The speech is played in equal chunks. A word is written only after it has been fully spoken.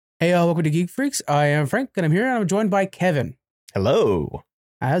Hey, welcome to Geek Freaks. I am Frank, and I'm here, and I'm joined by Kevin. Hello.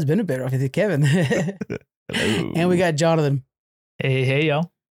 It's been a bit with Kevin. Hello. And we got Jonathan. Hey,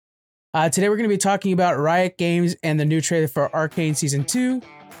 y'all. Today we're going to be talking about Riot Games and the new trailer for Arcane Season 2. We're going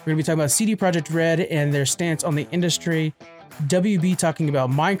to be talking about CD Projekt Red and their stance on the industry. WB talking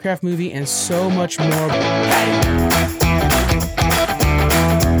about Minecraft movie and so much more.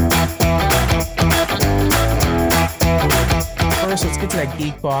 First, let's get to that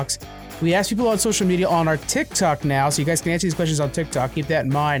Geek Box. We asked people on social media on our TikTok now, so you guys can answer these questions on TikTok. Keep that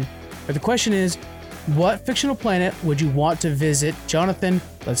in mind. But the question is, what fictional planet would you want to visit? Jonathan,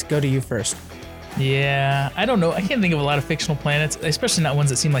 let's go to you first. Yeah, I don't know. I can't think of a lot of fictional planets, especially not ones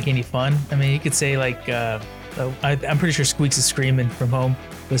that seem like any fun. I mean, you could say like, I'm pretty sure Squeaks is screaming from home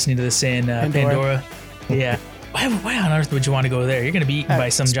listening to this in Pandora. Yeah. Why on earth would you want to go there? You're going to be eaten by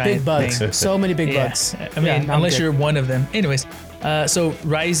some giant big bugs. thing. So many big bugs. I mean, unless you're one of them. Anyways, so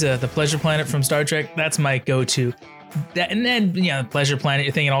Ryza, the pleasure planet from Star Trek, that's my go-to. And then, pleasure planet,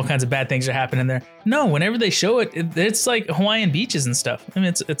 you're thinking all kinds of bad things are happening there. No, whenever they show it, it's like Hawaiian beaches and stuff. I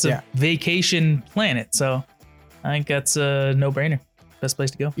mean, it's a vacation planet. So I think that's a no-brainer. Best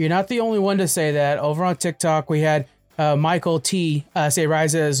place to go. You're not the only one to say that. Over on TikTok, we had Michael T say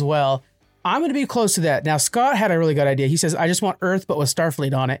Ryza as well. I'm going to be close to that. Now, Scott had a really good idea. He says, I just want Earth, but with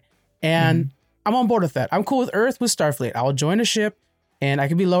Starfleet on it. And I'm on board with that. I'm cool with Earth with Starfleet. I'll join a ship, and I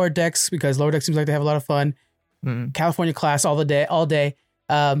can be lower decks because lower decks seems like they have a lot of fun. California class all day.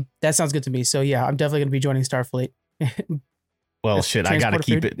 That sounds good to me. So yeah, I'm definitely going to be joining Starfleet. Well, shit, I got to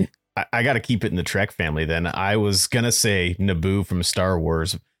keep it. I got to keep it in the Trek family then. I was going to say Naboo from Star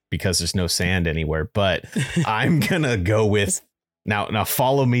Wars because there's no sand anywhere, but I'm going to go with now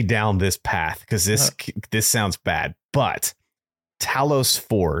follow me down this path because this sounds bad, but Talos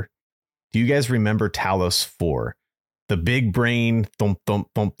 4. Do you guys remember Talos 4? The big brain, people,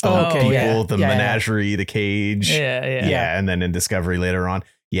 the menagerie, the cage. Yeah. And then in Discovery later on.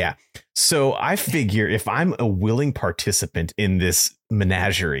 Yeah. So I figure if I'm a willing participant in this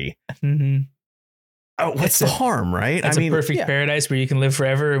menagerie, what's the harm, right? That's a perfect paradise where you can live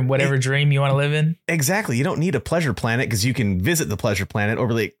forever and whatever dream you want to live in. Exactly. You don't need a pleasure planet because you can visit the pleasure planet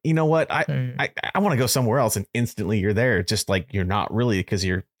or like, you know what? I want to go somewhere else and instantly you're there. Just like you're not really because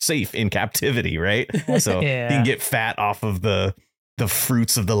you're safe in captivity, right? So you can get fat off of the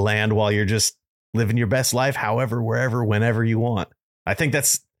fruits of the land while you're just living your best life, however, wherever, whenever you want. I think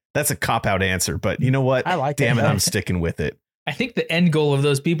that's a cop-out answer, but you know what? I like Damn it, I'm sticking with it. I think the end goal of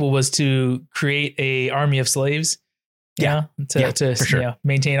those people was to create a army of slaves, to sure.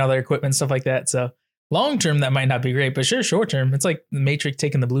 Maintain all their equipment and stuff like that. So long term, that might not be great, but sure, short term, it's like the Matrix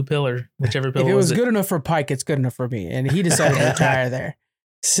taking the blue pill or whichever pill. If it was good enough for Pike, it's good enough for me, and he decided to retire there.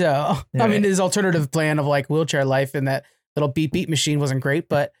 So I mean, his alternative plan of like wheelchair life and that little beep beep machine wasn't great,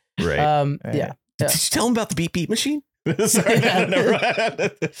 but right. Did you tell him about the beep beep machine? Sorry,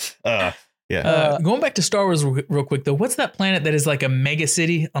 going back to Star Wars real quick though, what's that planet that is like a mega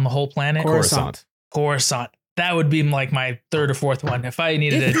city on the whole planet? Coruscant. That would be like my third or fourth one if I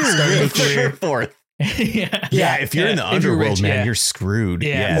needed to start a career. Fourth. If you're in the underworld, man, you're screwed. Or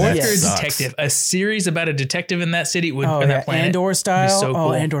if you're a detective, a series about a detective in that city would that planet. Andor style. So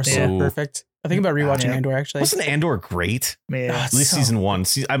cool. Andor's so perfect. I think about rewatching Andor actually. Wasn't Andor great? At least season 1.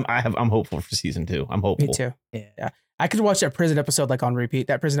 I'm hopeful for season 2. I'm hopeful. Me too. Yeah. I could watch that prison episode like on repeat.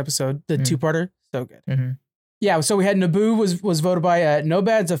 That prison episode, the two-parter, so good. Yeah, so we had Naboo was voted by No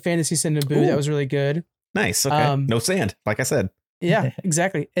Bad's a Fantasy Sin Naboo. Ooh. That was really good. Nice. Okay. No sand, like I said. Yeah,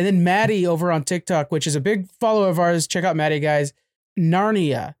 exactly. And then Maddie over on TikTok, which is a big follower of ours. Check out Maddie, guys.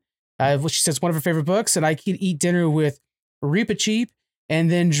 Narnia, which she says one of her favorite books. And I could eat dinner with Reaper Cheap and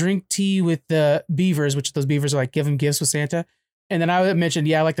then drink tea with the beavers, which those beavers are like give them gifts with Santa. And then I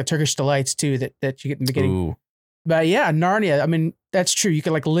mentioned, I like the Turkish delights too that you get in the beginning. Ooh. But yeah, Narnia. I mean, that's true. You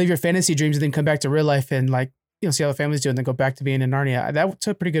can like live your fantasy dreams and then come back to real life and like, see how the family's doing, then go back to being in Narnia. That's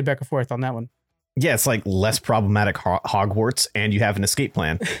a pretty good back and forth on that one. Yeah, it's like less problematic Hogwarts and you have an escape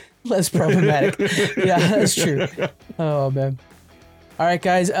plan. Less problematic. Yeah, that's true. Oh, man. All right,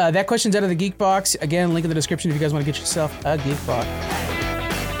 guys. That question's out of the Geek Box. Again, link in the description if you guys want to get yourself a Geek Box.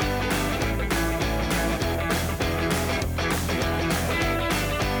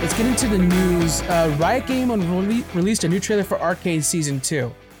 Let's get into the news. Riot Games released a new trailer for Arcane Season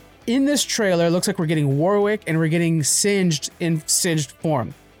 2. In this trailer, it looks like we're getting Warwick and we're getting Singed in Singed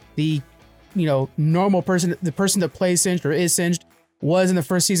form. The normal person, the person that plays Singed or is Singed, was in the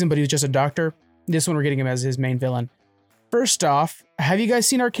first season, but he was just a doctor. This one, we're getting him as his main villain. First off, have you guys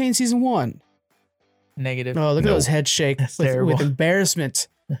seen Arcane Season 1? Negative. Oh, look at those head shake with embarrassment.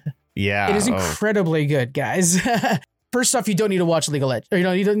 Yeah. It is incredibly good, guys. first off, you don't need to watch League of Legends, or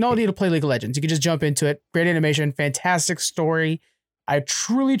you don't need to play League of Legends. You can just jump into it. Great animation, fantastic story. I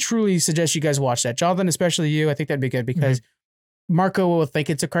truly suggest you guys watch that. Jonathan, especially you, I think that'd be good because Marco will think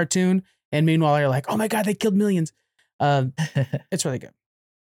it's a cartoon, and meanwhile you're like, oh my god, they killed millions. It's really good.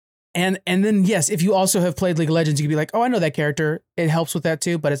 And then yes, if you also have played League of Legends, you can be like, oh, I know that character. It helps with that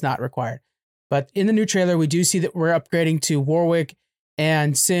too, but it's not required. But in the new trailer, we do see that we're upgrading to Warwick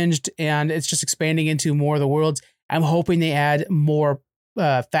and Singed, and it's just expanding into more of the worlds. I'm hoping they add more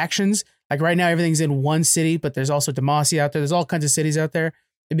factions. Like right now, everything's in one city, but there's also Demacia out there. There's all kinds of cities out there.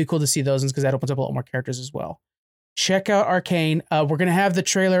 It'd be cool to see those because that opens up a lot more characters as well. Check out Arcane. We're going to have the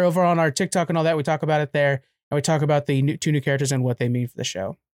trailer over on our TikTok and all that. We talk about it there, and we talk about the two new characters and what they mean for the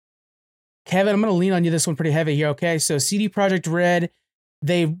show. Kevin, I'm going to lean on you this one pretty heavy here, okay? So CD Projekt Red,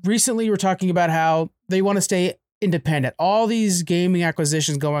 they recently were talking about how they want to stay independent. All these gaming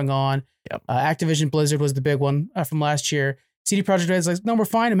acquisitions going on. Yep. Activision Blizzard was the big one from last year. CD Projekt Red is like, no, we're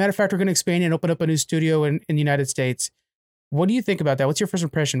fine. As a matter of fact, we're going to expand and open up a new studio in the United States. What do you think about that? What's your first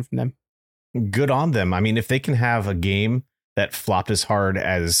impression from them? Good on them. I mean, if they can have a game that flopped as hard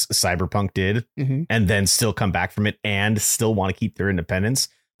as Cyberpunk did and then still come back from it and still want to keep their independence,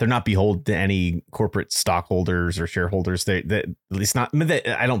 they're not beholden to any corporate stockholders or shareholders. They at least not.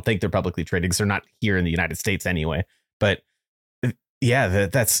 I don't think they're publicly traded because they're not here in the United States anyway. But yeah,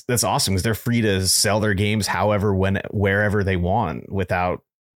 that's awesome because they're free to sell their games however, wherever they want without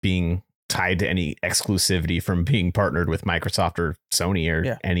being tied to any exclusivity from being partnered with Microsoft or Sony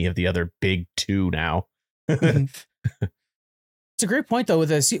or any of the other big two now. It's a great point though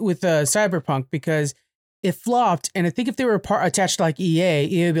with Cyberpunk because it flopped, and I think if they were attached to like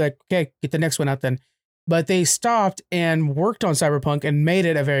EA would be like, okay, get the next one out then. But they stopped and worked on Cyberpunk and made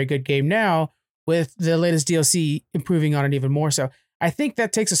it a very good game now with the latest DLC improving on it even more. So I think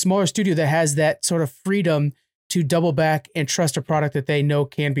that takes a smaller studio that has that sort of freedom to double back and trust a product that they know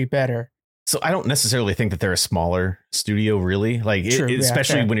can be better. So I don't necessarily think that they're a smaller studio, really. Like,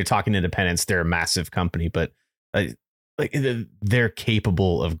 especially when you're talking independence, they're a massive company, but like they're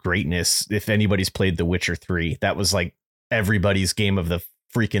capable of greatness. If anybody's played The Witcher 3, that was like everybody's game of the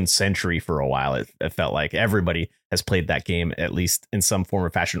freaking century for a while. It felt like everybody has played that game at least in some form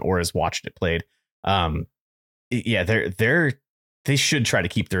or fashion or has watched it played. They should try to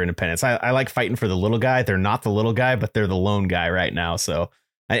keep their independence. I like fighting for the little guy. They're not the little guy, but they're the lone guy right now. So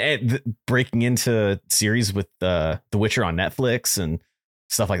breaking into series with The Witcher on Netflix and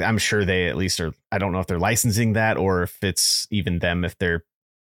stuff like that, I'm sure they at least are. I don't know if they're licensing that or if it's even them, if they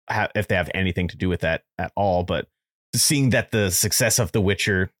have anything to do with that at all. But seeing that the success of The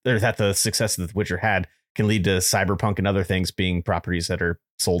Witcher had can lead to Cyberpunk and other things being properties that are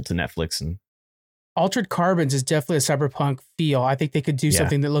sold to Netflix. And Altered Carbons is definitely a Cyberpunk feel. I think they could do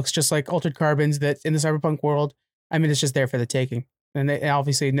something that looks just like Altered Carbons that's in the Cyberpunk world. I mean, it's just there for the taking. And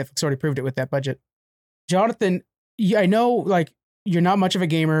obviously Netflix already proved it with that budget. Jonathan, I know like you're not much of a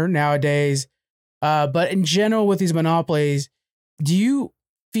gamer nowadays, but in general with these monopolies, do you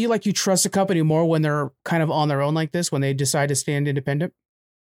feel like you trust a company more when they're kind of on their own like this, when they decide to stand independent?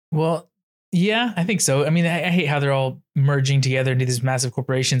 Well, yeah, I think so. I mean, I hate how they're all merging together into these massive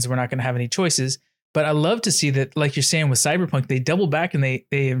corporations. We're not going to have any choices. But I love to see that, like you're saying with Cyberpunk, they double back and they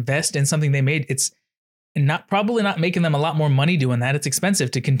invest in something they made. It's probably not making them a lot more money doing that. It's expensive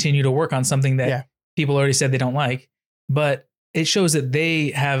to continue to work on something that people already said they don't like. But it shows that they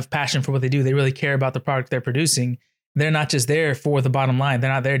have passion for what they do. They really care about the product they're producing. They're not just there for the bottom line.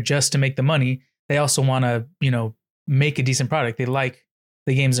 They're not there just to make the money. They also want to, make a decent product. They like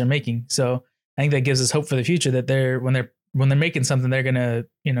the games they're making. So I think that gives us hope for the future that when they're making something, they're going to,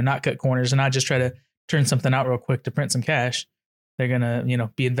 not cut corners and not just try to turn something out real quick to print some cash. They're going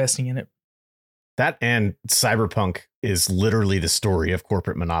to, be investing in it. That and Cyberpunk is literally the story of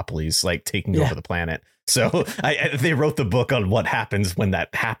corporate monopolies, like taking over the planet. So they wrote the book on what happens when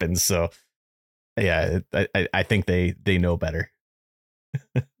that happens. So yeah, I think they know better.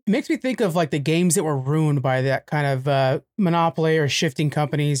 It makes me think of like the games that were ruined by that kind of monopoly or shifting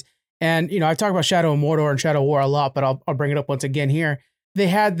companies. And, I talk about Shadow of Mordor and Shadow War a lot, but I'll bring it up once again here. They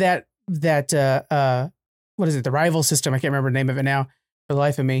had that what is it? The rival system. I can't remember the name of it now for the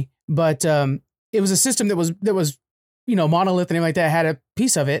life of me, but it was a system that was monolith and everything like that, had a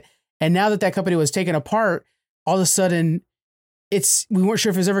piece of it. And now that company was taken apart, all of a sudden we weren't sure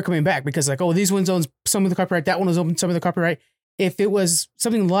if it was ever coming back because like, oh, these ones owns some of the copyright. That one was owned some of the copyright. If it was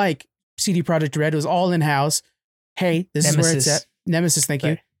something like CD Projekt Red, it was all in-house. Hey, this is where it's at. Nemesis. Thank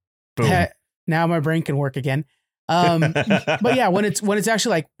you. Boom. Now my brain can work again. But yeah, when it's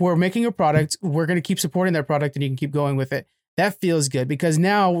actually like, we're making a product, we're going to keep supporting that product and you can keep going with it. that feels good because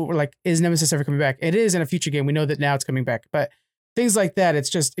now we're like, is Nemesis ever coming back? It is in a future game. We know that now it's coming back, but things like that, it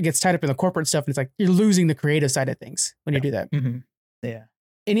gets tied up in the corporate stuff. And it's like, you're losing the creative side of things when you do that. Mm-hmm. Yeah.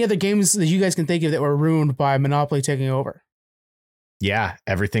 Any other games that you guys can think of that were ruined by Monopoly taking over? Yeah.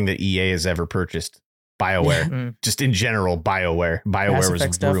 Everything that EA has ever purchased. BioWare, just in general, BioWare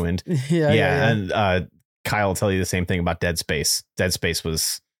was ruined. Yeah. And Kyle will tell you the same thing about Dead Space. Dead Space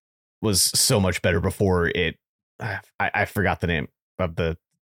was so much better before it. I forgot the name of the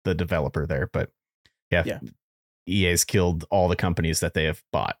developer there, but yeah. EA's killed all the companies that they have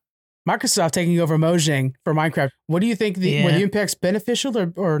bought. Microsoft taking over Mojang for Minecraft. What do you think were the impacts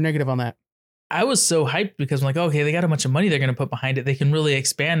beneficial or negative on that? I was so hyped because I'm like, okay, they got a bunch of money they're going to put behind it. They can really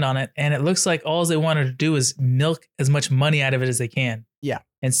expand on it. And it looks like all they wanted to do is milk as much money out of it as they can. Yeah.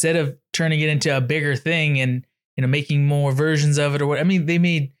 Instead of turning it into a bigger thing and, making more versions of it or what. I mean, they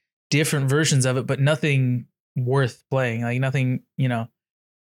made different versions of it, but nothing worth playing, like nothing,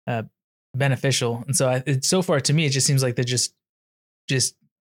 beneficial. And so so far to me, it just seems like they're just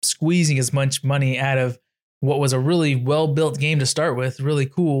squeezing as much money out of what was a really well-built game to start with, really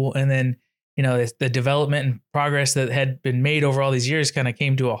cool. And then, the development and progress that had been made over all these years kind of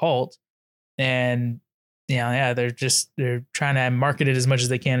came to a halt. And, they're trying to market it as much as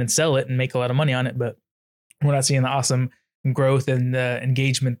they can and sell it and make a lot of money on it. But we're not seeing the awesome growth and the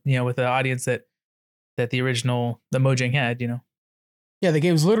engagement, with the audience that the Mojang had, Yeah, the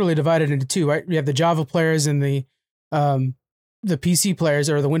game's literally divided into two, right? You have the Java players and the PC players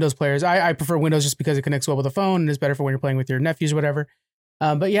or the Windows players. I prefer Windows just because it connects well with the phone and is better for when you're playing with your nephews or whatever.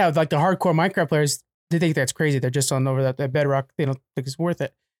 But yeah, like the hardcore Minecraft players, they think that's crazy. They're just on over that bedrock. They don't think it's worth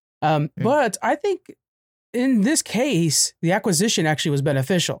it. But I think in this case, the acquisition actually was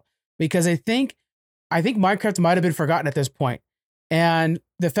beneficial because I think Minecraft might have been forgotten at this point. And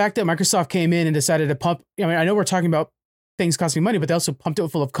the fact that Microsoft came in and decided to pump, I know we're talking about things costing money, but they also pumped it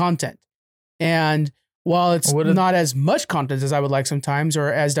full of content. And while it's not as much content as I would like sometimes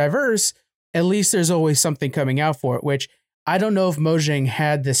or as diverse, at least there's always something coming out for it, which I don't know if Mojang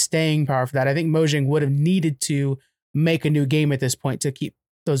had the staying power for that. I think Mojang would have needed to make a new game at this point to keep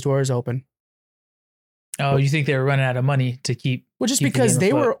those doors open. Oh, you think they were running out of money to keep? Well, just because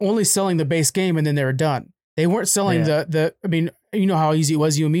they were only selling the base game and then they were done. They weren't selling I mean, you know how easy it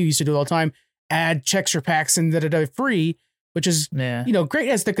was. You and me used to do it all the time. Add checks or packs and free, which is, great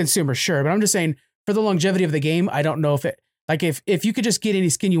as the consumer, sure. But I'm just saying for the longevity of the game, I don't know if you could just get any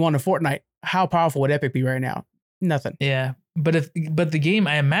skin you want in Fortnite, how powerful would Epic be right now? Nothing. Yeah. But the game,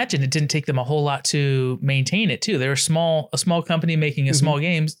 I imagine it didn't take them a whole lot to maintain it too. They're a small company making a small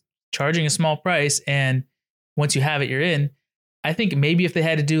games, charging a small price. And once you have it, you're in. I think maybe if they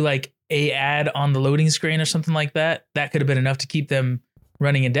had to do like a ad on the loading screen or something like that, that could have been enough to keep them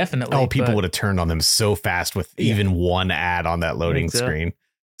running indefinitely. Oh, people would have turned on them so fast with even one ad on that loading screen.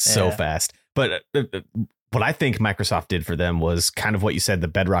 So fast. But what I think Microsoft did for them was kind of what you said, the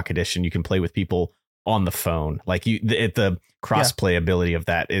Bedrock Edition. You can play with people on the phone. Like the cross-play ability of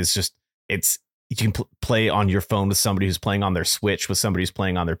that is just, you can play on your phone with somebody who's playing on their Switch, with somebody who's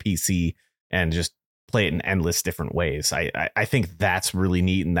playing on their PC, and just play it in endless different ways. I think that's really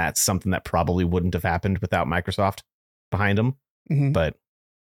neat, and that's something that probably wouldn't have happened without Microsoft behind them. Mm-hmm. But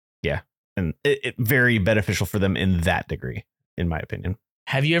yeah, and it very beneficial for them in that degree, in my opinion.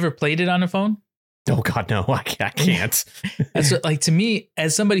 Have you ever played it on a phone? Oh God, no, I can't. That's what, like, to me,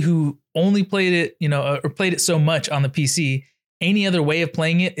 as somebody who only played it, or played it so much on the PC, any other way of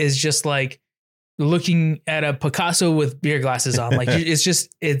playing it is just like looking at a Picasso with beer glasses on. Like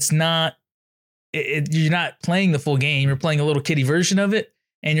it's not, you're not playing the full game. You're playing a little kiddie version of it,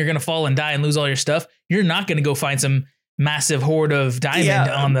 and you're going to fall and die and lose all your stuff. You're not going to go find some massive hoard of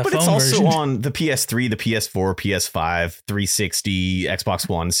diamond on the phone version. But it's also on the PS3, the PS4, PS5, 360, Xbox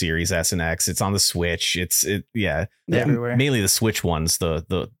One, Series S and X. It's on the Switch. It's everywhere. Mainly the Switch ones,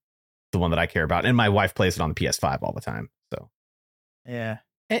 the one that I care about. And my wife plays it on the PS5 all the time. So yeah.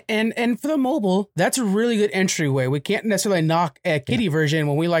 And for the mobile, that's a really good entryway. We can't necessarily knock a kiddie version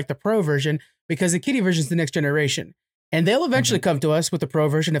when we like the pro version, because the kiddie version is the next generation. And they'll eventually come to us with the pro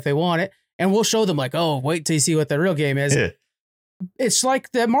version if they want it. And we'll show them like, oh, wait till you see what the real game is. Yeah. It's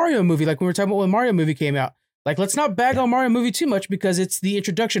like the Mario movie, like we were talking about when Mario movie came out. Like, let's not bag on Mario movie too much, because it's the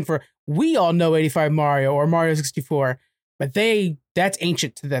introduction for, we all know 85 Mario or Mario 64, but that's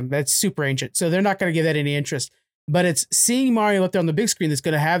ancient to them. That's super ancient. So they're not going to give that any interest. But it's seeing Mario up there on the big screen that's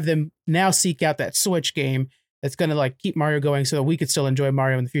going to have them now seek out that Switch game that's going to like keep Mario going so that we could still enjoy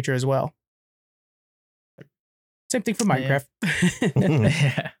Mario in the future as well. Same thing for Minecraft.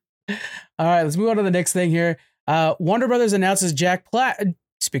 Yeah. All right, let's move on to the next thing here. Warner Brothers announces Jack Black.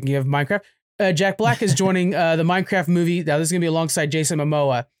 Speaking of Minecraft, Jack Black is joining the Minecraft movie. Now, this is going to be alongside Jason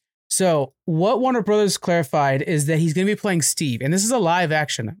Momoa. So what Warner Brothers clarified is that he's going to be playing Steve. And this is a live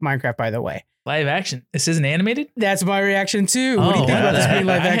action Minecraft, by the way. Live action? This isn't animated? That's my reaction, too. What do you think about this being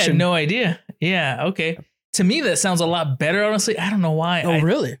live action? I had no idea. Yeah, okay. To me, that sounds a lot better, honestly. I don't know why. Oh,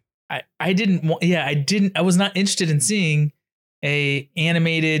 really? I was not interested in seeing a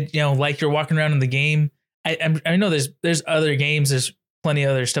animated, like you're walking around in the game. I know there's other games. There's plenty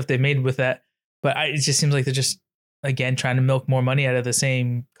of other stuff they've made with that. But it just seems like they're just, again, trying to milk more money out of the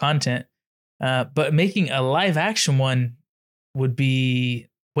same content. But making a live action one would be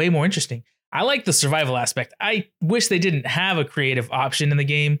way more interesting. I like the survival aspect. I wish they didn't have a creative option in the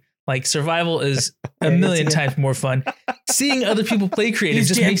game. Like, survival is a million times more fun. Seeing other people play creative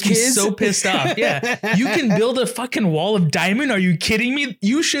just makes me so pissed off. Yeah. You can build a fucking wall of diamond. Are you kidding me?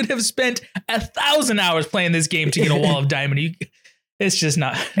 You should have spent 1,000 hours playing this game to get a wall of diamond. It's just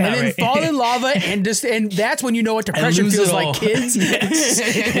not and then right. fall in lava and that's when you know what depression feels like, kids.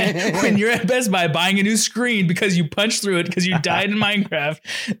 Yes. When you're at Best Buy buying a new screen because you punched through it because you died in Minecraft,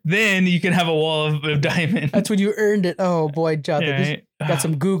 then you can have a wall of diamond. That's when you earned it. Oh boy, Jonathan, right. got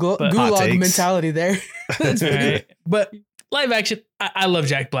some gulag mentality there. That's right. But live action, I love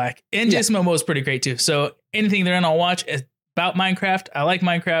Jack Black, and Jason Momoa is pretty great too. So anything they're in, I'll watch. About Minecraft, I like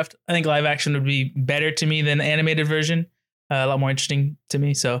Minecraft. I think live action would be better to me than the animated version. A lot more interesting to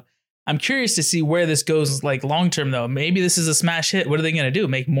me. So I'm curious to see where this goes, like long term though. Maybe this is a smash hit. What are they going to do?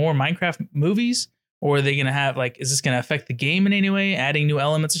 Make more Minecraft movies? Or are they going to have is this going to affect the game in any way? Adding new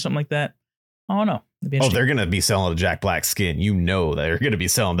elements or something like that? I don't know. They're going to be selling a Jack Black skin. You know, they're going to be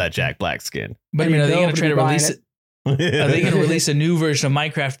selling that Jack Black skin. But are they going to try to release it? Are they going to release a new version of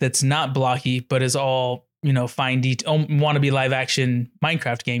Minecraft that's not blocky, but is all, fine detail, want to be live action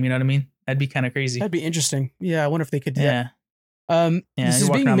Minecraft game? You know what I mean? That'd be kind of crazy. That'd be interesting. Yeah. I wonder if they could do that. This is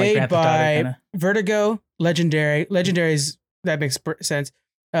being made by Vertigo, Legendary's, that makes sense.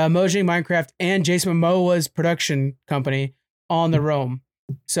 Mojang Minecraft and Jason Momoa's production company On the Roam.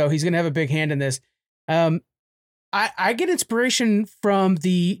 So he's going to have a big hand in this. I get inspiration from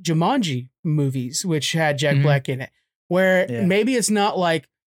the Jumanji movies, which had Jack Black in it, where maybe it's not like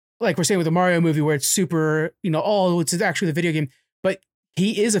we're saying with the Mario movie where it's super, it's actually the video game, but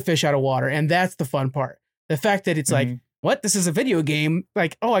he is a fish out of water. And that's the fun part. The fact that it's like, what? This is a video game.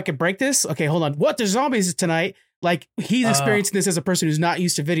 Like, oh, I could break this. Okay, hold on. What? There's zombies tonight. Like, he's experiencing this as a person who's not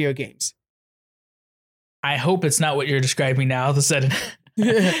used to video games. I hope it's not what you're describing now. All of a sudden,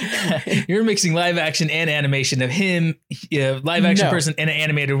 you're mixing live action and animation of him, live action person in an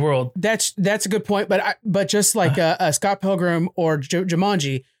animated world. That's a good point. But just like Scott Pilgrim or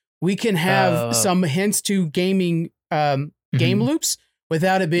Jumanji, we can have some hints to gaming game loops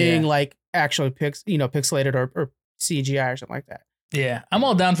without it being like actually pixelated or CGI or something like that. Yeah, I'm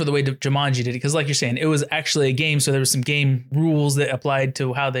all down for the way Jumanji did it because, like you're saying, it was actually a game, so there was some game rules that applied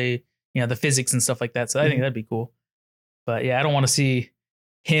to how they, the physics and stuff like that. So I think that'd be cool. But yeah, I don't want to see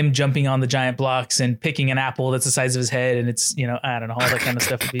him jumping on the giant blocks and picking an apple that's the size of his head, and it's I don't know, all that kind of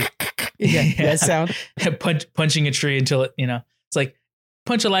stuff would be. That sound punching a tree until it it's like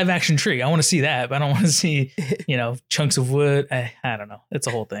punch a live action tree. I want to see that, but I don't want to see chunks of wood. I don't know. It's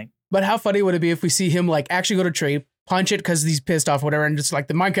a whole thing. But how funny would it be if we see him like actually go to a tree, punch it because he's pissed off or whatever, and just like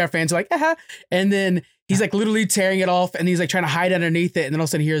the Minecraft fans are like, aha, and then he's like literally tearing it off and he's like trying to hide underneath it, and then all of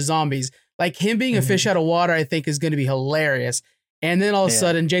a sudden he hears zombies. Like him being a fish out of water, I think is going to be hilarious. And then all of a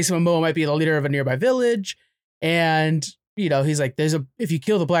sudden Jason Momoa might be the leader of a nearby village, and he's like, if you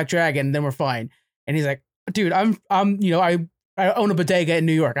kill the black dragon, then we're fine. And he's like, dude, I own a bodega in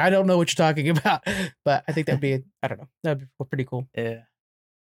New York. I don't know what you're talking about, but I think that'd be pretty cool. Yeah.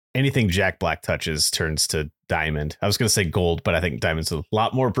 Anything Jack Black touches turns to diamond. I was going to say gold, but I think diamond's a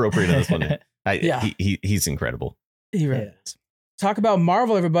lot more appropriate in this one. He's incredible. He really is. Talk about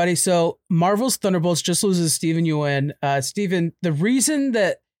Marvel, everybody. So Marvel's Thunderbolts just loses Steven Yeun. Steven, the reason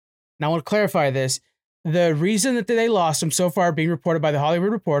that, and I want to clarify this, the reason that they lost him so far being reported by the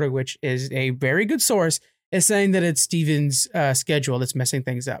Hollywood Reporter, which is a very good source, is saying that it's Steven's schedule that's messing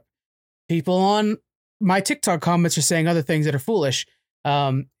things up. People on my TikTok comments are saying other things that are foolish.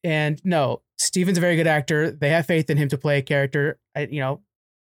 And no, Steven's a very good actor. They have faith in him to play a character.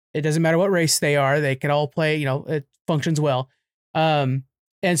 It doesn't matter what race they are. They can all play, it functions well. And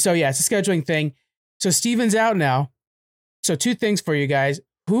so, yeah, it's a scheduling thing. So Steven's out now. So 2 things for you guys.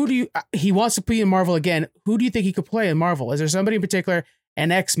 He wants to be in Marvel again. Who do you think he could play in Marvel? Is there somebody in particular,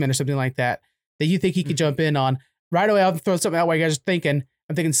 an X-Men or something like that you think he could jump in on? Right away, I'll throw something out while you guys are thinking.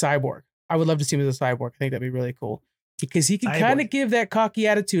 I'm thinking Cyborg. I would love to see him as a Cyborg. I think that'd be really cool. Because he can kind of give that cocky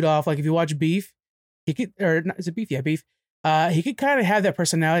attitude off. Like if you watch Beef, he could, or not, is it Beef? Yeah, Beef. He could kind of have that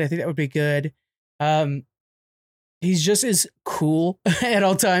personality. I think that would be good. He's just as cool at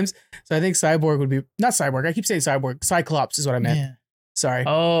all times. So I think Cyborg would be not Cyborg. I keep saying Cyborg. Cyclops is what I meant. Yeah. Sorry.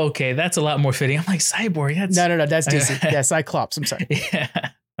 Oh, okay. That's a lot more fitting. I'm like Cyborg. That's no. That's DC. Yeah, Cyclops. I'm sorry.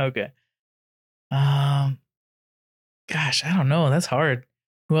 Yeah. Okay. Gosh, I don't know. That's hard.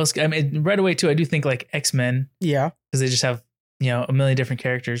 Who else? I mean, right away too. I do think like X-Men. Yeah. Because they just have a million different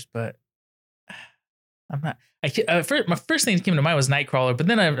characters. But I'm not. My first thing that came to mind was Nightcrawler. But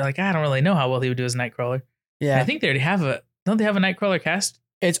then I'm like, I don't really know how well he would do as Nightcrawler. Yeah. And I think they already have don't they have a Nightcrawler cast?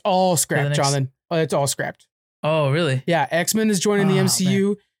 It's all scrapped, Jonathan. Oh, it's all scrapped. Oh, really? Yeah. X-Men is joining the MCU.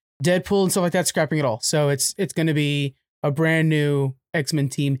 Man. Deadpool and stuff like that, scrapping it all. So it's going to be a brand new X-Men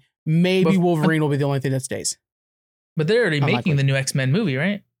team. Maybe Wolverine will be the only thing that stays. But they're already making the new X-Men movie,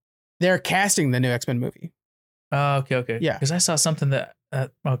 right? They're casting the new X-Men movie. Oh, okay. Yeah. Because I saw something that,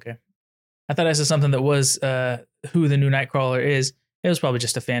 okay. I thought I saw something that was who the new Nightcrawler is. It was probably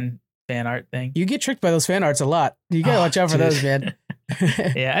just a fan art thing. You get tricked by those fan arts a lot. You got to watch out for those, man.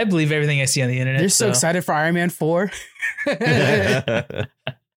 Yeah, I believe everything I see on the internet. They're so excited for Iron Man 4. That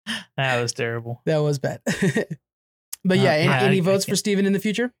was terrible. That was bad. But any votes for Steven in the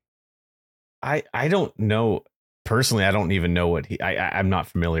future? I don't know. Personally, I don't even know what I'm not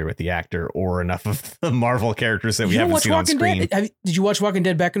familiar with the actor or enough of the Marvel characters that we haven't seen on screen. Did you watch Walking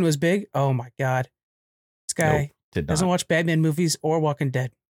Dead back when it was big? Oh my God. This guy doesn't watch Batman movies or Walking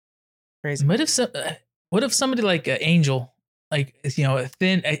Dead. Crazy. What if somebody like Angel, like,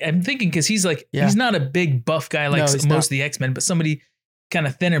 thin, I'm thinking because he's like, he's not a big buff guy like most of the X-Men, but somebody kind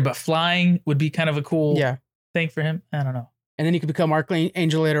of thinner, but flying would be kind of a cool thing for him. I don't know. And then he could become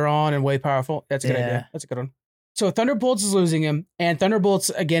Arcangel later on and way powerful. That's a good idea. That's a good one. So Thunderbolts is losing him. And Thunderbolts,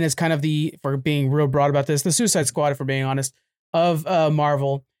 again, is kind of for being real broad about this, the Suicide Squad, if we're being honest, of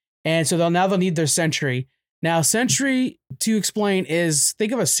Marvel. And so they'll need their Sentry. Now, Sentry, to explain, is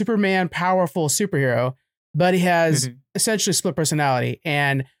think of a Superman powerful superhero, but he has essentially split personality.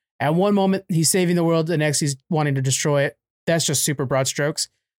 And at one moment, he's saving the world. The next, he's wanting to destroy it. That's just super broad strokes.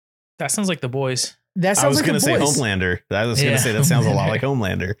 That sounds like The Boys. I was going to say Homelander. I was going to say that sounds a lot like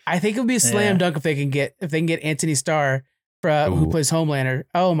Homelander. I think it would be a slam dunk if they can get Anthony Starr who plays Homelander.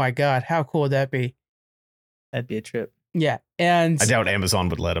 Oh my God, how cool would that be? That'd be a trip. Yeah, and I doubt Amazon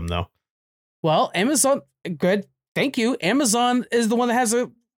would let him though. Well, Amazon, good, thank you. Amazon is the one that has a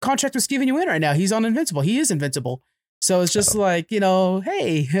contract with Steven Yeun right now. He's on Invincible. He is Invincible. So it's just like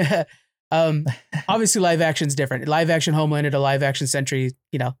hey, obviously live action's different. Live action Homelander to live action Sentry.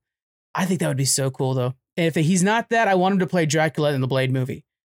 I think that would be so cool, though. And if he's not that, I want him to play Dracula in the Blade movie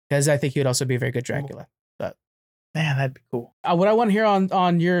because I think he would also be a very good Dracula. But man, that'd be cool. What I want to hear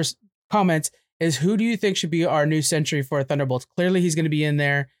on your comments is who do you think should be our new Sentry for Thunderbolts? Clearly, he's going to be in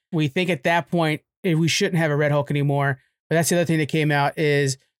there. We think at that point we shouldn't have a Red Hulk anymore. But that's the other thing that came out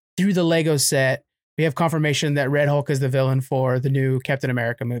is through the Lego set, we have confirmation that Red Hulk is the villain for the new Captain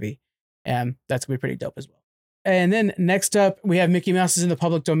America movie, and that's gonna be pretty dope as well. And then next up, we have Mickey Mouse is in the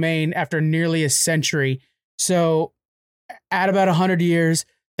public domain after nearly a century. So at about 100 years,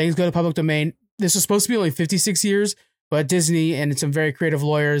 things go to public domain. This was supposed to be only 56 years, but Disney and some very creative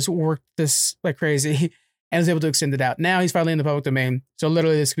lawyers worked this like crazy and was able to extend it out. Now he's finally in the public domain. So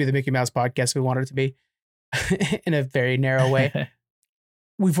literally this could be the Mickey Mouse podcast if we wanted it to be in a very narrow way.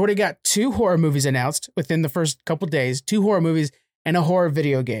 We've already got 2 horror movies announced within the first couple of days, 2 horror movies and a horror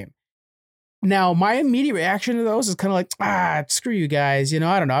video game. Now, my immediate reaction to those is kind of like, screw you guys. I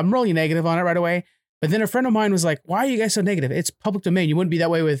don't know. I'm really negative on it right away. But then a friend of mine was like, why are you guys so negative? It's public domain. You wouldn't be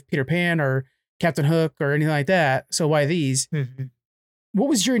that way with Peter Pan or Captain Hook or anything like that. So why these? Mm-hmm. What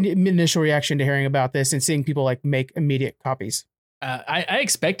was your initial reaction to hearing about this and seeing people like make immediate copies? I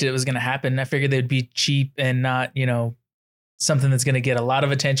expected it was going to happen. I figured they'd be cheap and not, something that's going to get a lot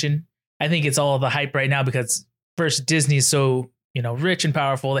of attention. I think it's all the hype right now because first Disney is so rich and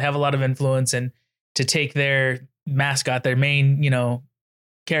powerful. They have a lot of influence, and to take their mascot, their main,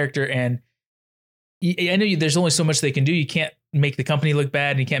 character, and I know there's only so much they can do. You can't make the company look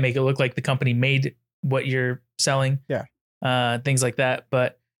bad, and you can't make it look like the company made what you're selling. Yeah. Things like that.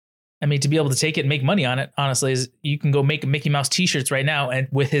 But I mean, to be able to take it and make money on it, honestly, is you can go make Mickey Mouse t-shirts right now and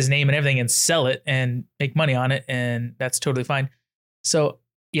with his name and everything and sell it and make money on it. And that's totally fine. So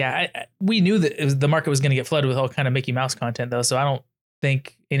yeah, we knew that the market was going to get flooded with all kind of Mickey Mouse content, though. So I don't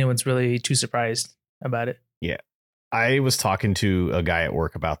think anyone's really too surprised about it. Yeah. I was talking to a guy at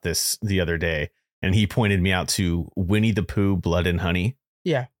work about this the other day, and he pointed me out to Winnie the Pooh, Blood and Honey.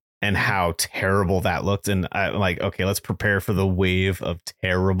 Yeah. And how terrible that looked. And I'm like, okay, let's prepare for the wave of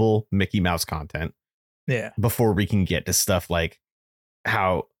terrible Mickey Mouse content. Yeah. Before we can get to stuff like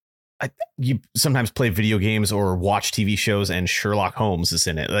how you sometimes play video games or watch TV shows, and Sherlock Holmes is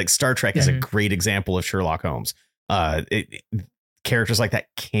in it. Like Star Trek is a great example of Sherlock Holmes. Characters like that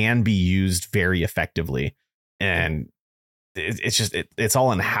can be used very effectively, and it's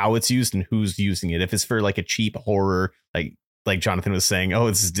all in how it's used and who's using it. If it's for like a cheap horror, like Jonathan was saying, oh,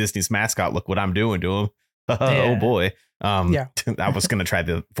 this is Disney's mascot, look what I'm doing to him. Oh boy. I was going to try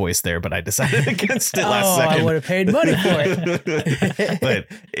the voice there, but I decided against it last second. I would have paid money for it. But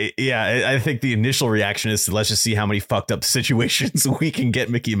I think the initial reaction is let's just see how many fucked up situations we can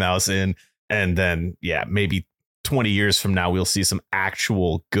get Mickey Mouse in. And then, maybe 20 years from now, we'll see some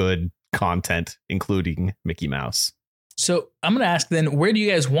actual good content, including Mickey Mouse. So I'm going to ask then, where do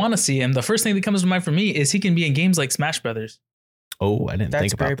you guys want to see him? The first thing that comes to mind for me is he can be in games like Smash Brothers. Oh, I didn't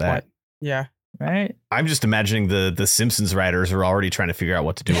think about that. Point. Yeah. Right. I'm just imagining the Simpsons writers are already trying to figure out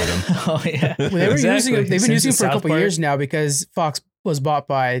what to do with him. Oh yeah. Well, they've been using him for a couple years now because Fox was bought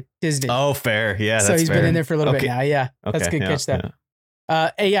by Disney. Oh, fair. Yeah. So he's been in there for a little bit now. Yeah. Okay, that's a good catch that.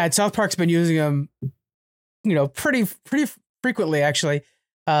 And South Park's been using him, pretty frequently actually.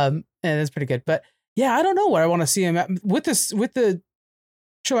 And that's pretty good. But yeah, I don't know where I want to see him at. With the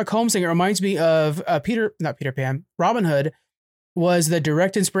Sherlock Holmes thing. It reminds me of Robin Hood was the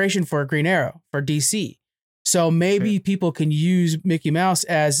direct inspiration for Green Arrow for DC. So maybe people can use Mickey Mouse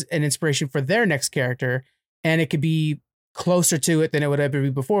as an inspiration for their next character, and it could be closer to it than it would ever be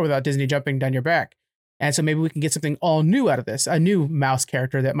before without Disney jumping down your back. And so maybe we can get something all new out of this, a new mouse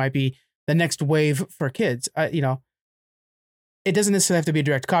character that might be the next wave for kids. It doesn't necessarily have to be a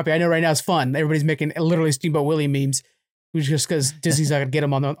direct copy. I know right now it's fun. Everybody's making literally Steamboat Willie memes, just because Disney's not going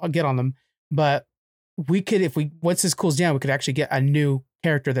to get on them. But we could, once this cools down, we could actually get a new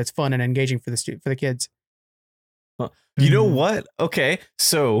character that's fun and engaging for the kids. You know what? Okay,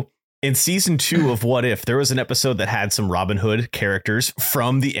 so in season 2 of What If, there was an episode that had some Robin Hood characters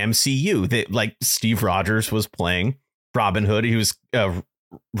from the MCU. That like Steve Rogers was playing Robin Hood. He was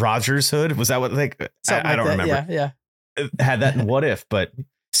Rogers Hood. Was that what I don't remember. Yeah. Had that in What If. But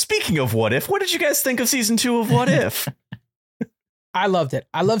speaking of What If, what did you guys think of season 2 of What If? I loved it.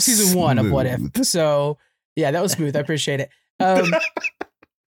 I love season 1 of What If. So yeah, that was smooth. I appreciate it.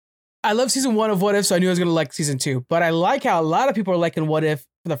 I love season 1 of What If, so I knew I was going to like season 2. But I like how a lot of people are liking What If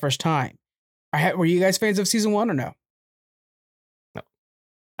for the first time. Were you guys fans of season 1 or no? No.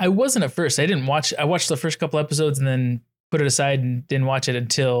 I wasn't at first. I watched the first couple episodes and then put it aside and didn't watch it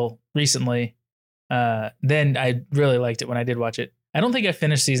until recently. Then I really liked it when I did watch it. I don't think I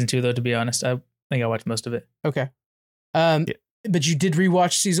finished season 2 though, to be honest. I think I watched most of it. Okay. But you did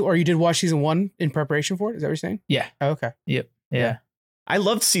watch season 1 in preparation for it? Is that what you're saying? Yeah. Oh, okay. Yep. Yeah. I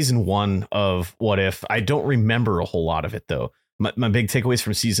loved season 1 of What If. I don't remember a whole lot of it though. My big takeaways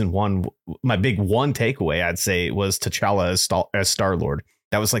from season 1, my big one takeaway I'd say was T'Challa as Star-Lord.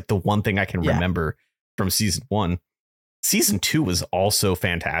 That was like the one thing I can remember from season 1. Season 2 was also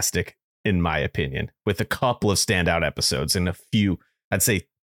fantastic in my opinion, with a couple of standout episodes and a few, I'd say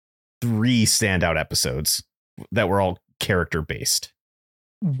 3 standout episodes that were all character based.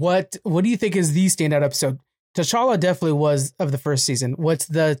 What do you think is the standout episode? T'Challa definitely was of the first season. What's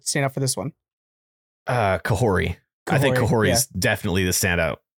the standout for this one? Kahori. I think Kahori is definitely the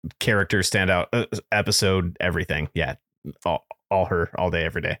standout character, standout episode, everything. Yeah. All her, all day,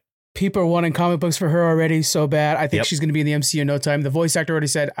 every day. People are wanting comic books for her already so bad. I think she's going to be in the MCU in no time. The voice actor already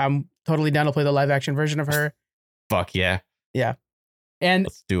said, I'm totally down to play the live action version of her. Fuck yeah. Yeah. And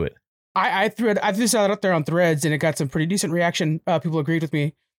let's do it. I threw this out there on Threads and it got some pretty decent reaction. People agreed with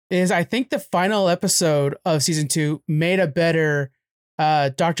me. I think the final episode of season 2 made a better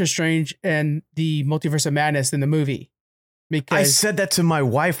Doctor Strange and the Multiverse of Madness than the movie. Because I said that to my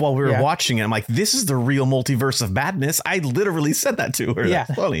wife while we were watching it. I'm like, this is the real Multiverse of Madness. I literally said that to her. Yeah.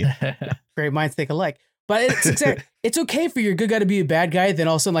 That's funny. Great minds think alike. But it's okay for your good guy to be a bad guy. Then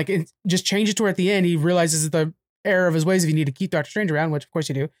also just change it to where at the end he realizes the error of his ways if you need to keep Doctor Strange around, which of course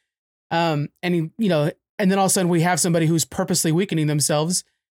you do. And then all of a sudden we have somebody who's purposely weakening themselves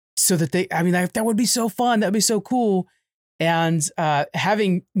so that that would be so fun. That'd be so cool. And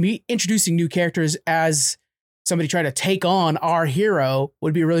introducing new characters as somebody trying to take on our hero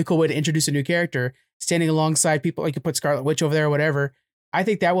would be a really cool way to introduce a new character, standing alongside people. You could put Scarlet Witch over there or whatever. I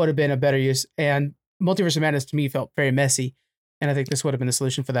think that would have been a better use. And Multiverse of Madness to me felt very messy. And I think this would have been the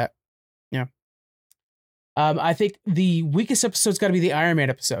solution for that. Yeah. I think the weakest episode's got to be the Iron Man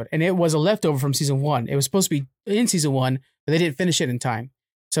episode. And it was a leftover from season 1. It was supposed to be in season 1, but they didn't finish it in time.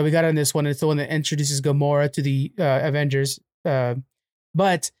 So we got on this one. It's the one that introduces Gamora to the Avengers.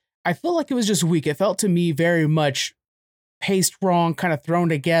 But I feel like it was just weak. It felt to me very much paced wrong, kind of thrown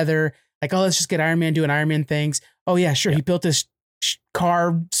together. Like, oh, let's just get Iron Man doing Iron Man things. Oh yeah, sure. Yeah. He built this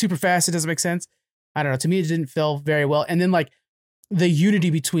car super fast. It doesn't make sense. I don't know. To me, it didn't feel very well. And then like the unity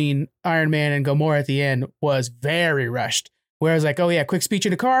between Iron Man and Gamora at the end was very rushed. Whereas like, oh yeah, quick speech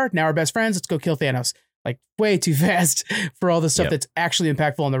in a car. Now we're best friends. Let's go kill Thanos. Like way too fast for all the stuff that's actually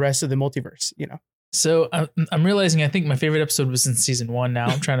impactful in the rest of the multiverse, you know? So I'm realizing I think my favorite episode was in season 1 now.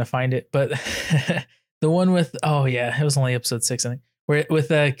 I'm trying to find it, but the one with, it was only episode 6, I think, where with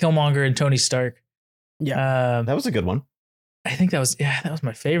Killmonger and Tony Stark. Yeah. That was a good one. I think that was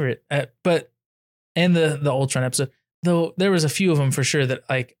my favorite. And the Ultron episode, though there was a few of them for sure that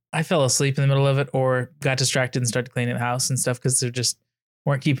like I fell asleep in the middle of it or got distracted and started cleaning the house and stuff because they just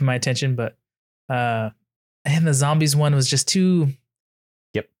weren't keeping my attention. But and the zombies one was just too.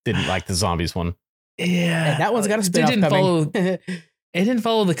 Yep, didn't like the zombies one. Yeah, that one's got a spin-off coming. It didn't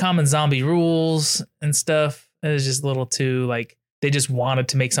follow the common zombie rules and stuff. It was just a little too like they just wanted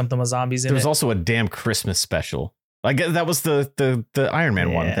to make something with zombies in it. There was also a damn Christmas special. I guess that was the Iron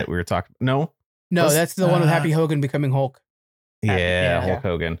Man one that we were talking. No, that's the one with Happy Hogan becoming Hulk. Yeah, Hulk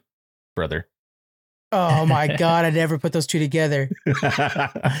Hogan, brother. Oh my God, I never put those two together.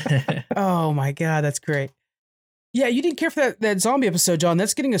 Oh my God, that's great. Yeah, you didn't care for that zombie episode, John.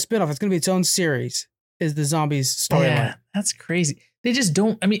 That's getting a spinoff. It's going to be its own series, is the zombies storyline. Yeah, that's crazy. They just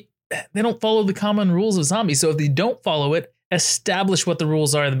don't, they don't follow the common rules of zombies. So if they don't follow it, establish what the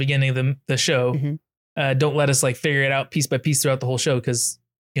rules are at the beginning of the show. Mm-hmm. Don't let us like figure it out piece by piece throughout the whole show because,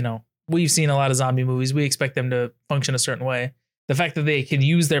 you know, we've seen a lot of zombie movies. We expect them to function a certain way. The fact that they can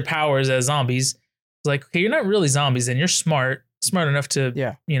use their powers as zombies is like, okay, you're not really zombies and you're smart enough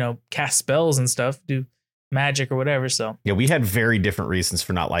to, you know, cast spells and stuff, do magic or whatever. So yeah, we had very different reasons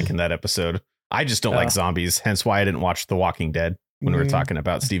for not liking that episode. I just don't like zombies, hence why I didn't watch The Walking Dead when we were talking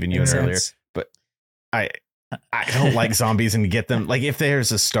about Steven Yeun earlier. But I don't like zombies and get them. Like if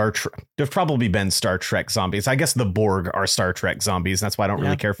there's a Star Trek, there's probably been Star Trek zombies. I guess the Borg are Star Trek zombies. That's why I don't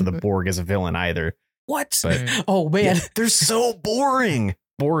really care for the Borg as a villain either. What? But, oh man, they're so boring.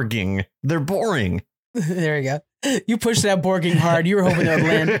 They're boring. There you go. You pushed that Borging hard. You were hoping that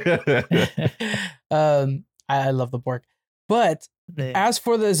would land. I love the Borg, but as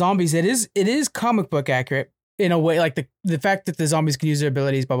for the zombies, it is comic book accurate in a way. Like the fact that the zombies can use their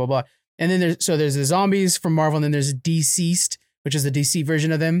abilities, blah blah blah. And then there's the zombies from Marvel, and then there's Deceased, which is the DC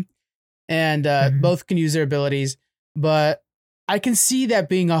version of them, and both can use their abilities. But I can see that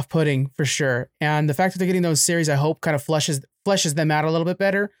being off-putting for sure. And the fact that they're getting those series, I hope, kind of fleshes them out a little bit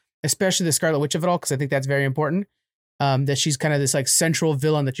better, especially the Scarlet Witch of it all, because I think that's very important. That she's kind of this like central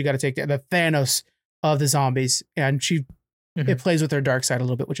villain that you got to take the Thanos of the zombies, and it plays with her dark side a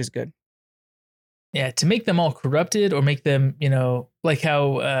little bit, which is good. Yeah, to make them all corrupted or make them, you know, like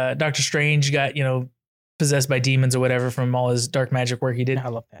how Doctor Strange got, you know, possessed by demons or whatever from all his dark magic work he did. I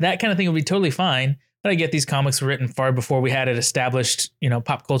love that. That kind of thing would be totally fine. But I get these comics were written far before we had it established, you know,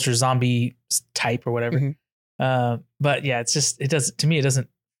 pop culture zombie type or whatever. Mm-hmm. But yeah, it doesn't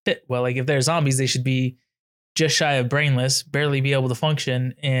fit well. Like if they're zombies, they should be just shy of brainless, barely be able to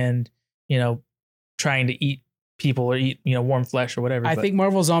function and, you know, trying to eat people or eat, you know, warm flesh or whatever. I think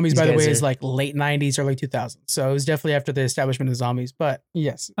Marvel Zombies, by the way, is like late 90s, early 2000s. So it was definitely after the establishment of zombies. But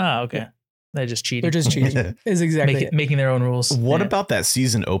yes. Oh, okay. Yeah. They're just cheating. They're just cheating. Is exactly making their own rules. What about that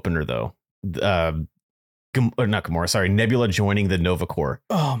season opener though? Not Gamora, sorry, Nebula joining the Nova Corps.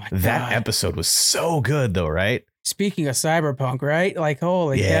 Oh my God. That episode was so good though, right? Speaking of cyberpunk, right? Like,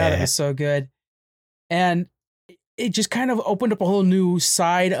 holy cow, it was so good. And it just kind of opened up a whole new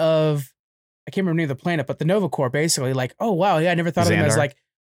side of, I can't remember the name of the planet, but the Nova Corps basically like, oh wow, yeah, I never thought of them as like,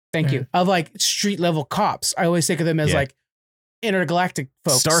 thank you, of like street level cops. I always think of them as like intergalactic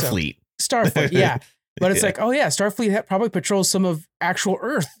folks. Starfleet. Starfleet, yeah. But it's like, oh yeah, Starfleet probably patrols some of actual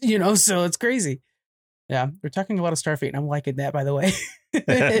Earth, you know, so it's crazy. Yeah, we're talking a lot of Starfleet, and I'm liking that, by the way.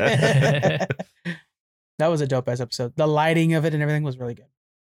 That was a dope ass episode. The lighting of it and everything was really good.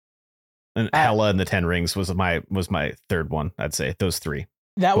 And Hela and the Ten Rings was my third one. I'd say those three.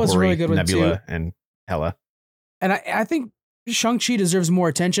 That was a really good one too. Nebula and Hela. And I think Shang-Chi deserves more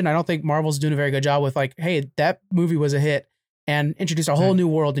attention. I don't think Marvel's doing a very good job with like, hey, that movie was a hit and introduced a whole new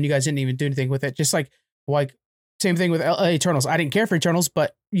world, and you guys didn't even do anything with it. Just like same thing with Eternals. I didn't care for Eternals,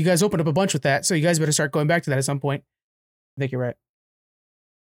 but you guys opened up a bunch with that, so you guys better start going back to that at some point. I think you're right.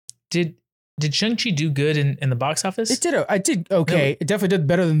 Did Shang-Chi do good in the box office? It did. I did okay. No. It definitely did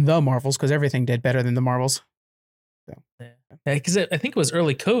better than the Marvels, because everything did better than the Marvels. So. Yeah, because I think it was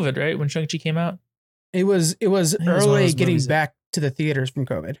early COVID, right, when Shang-Chi came out. It was early getting back to the theaters from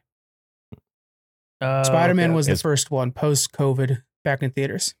COVID. Spider-Man was the first one post-COVID back in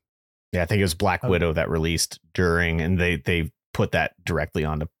theaters. Yeah, I think it was Black Widow that released during, and they put that directly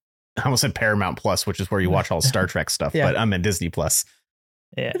onto I almost said Paramount Plus, which is where you watch all Star Trek stuff, but I'm at Disney Plus.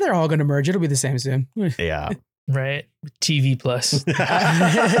 Yeah. They're all going to merge. It'll be the same soon. Yeah. Right. TV Plus.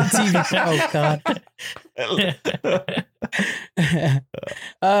 Oh God.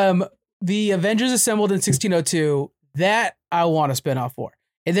 The Avengers Assembled in 1602, that I want a spinoff for.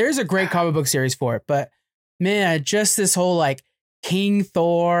 And there's a great comic book series for it, but man, just this whole like King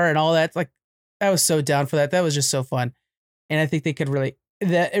Thor and all that, like I was so down for that. That was just so fun. And I think they could really,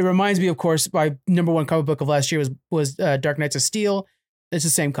 that it reminds me, of course, my number one comic book of last year was Dark Knights of Steel. It's the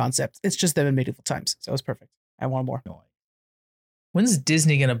same concept. It's just them in medieval times. So it was perfect. I want more. When's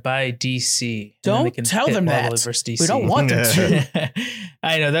Disney going to buy DC? Don't tell them that. We don't want them to.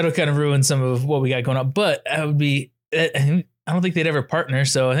 I know that'll kind of ruin some of what we got going on, but I would be, I don't think they'd ever partner.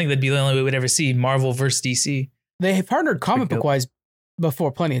 So I think that'd be the only way we'd ever see Marvel versus DC. They have partnered comic book wise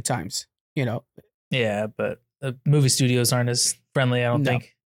before plenty of times, you know? Yeah, but the movie studios aren't as friendly, I don't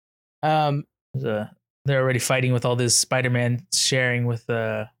think. They're already fighting with all this Spider-Man sharing with,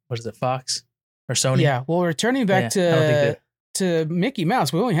 what is it, Fox or Sony? Yeah. Well, returning back to Mickey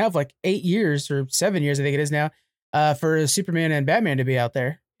Mouse, we only have like 8 years or 7 years, I think it is now, for Superman and Batman to be out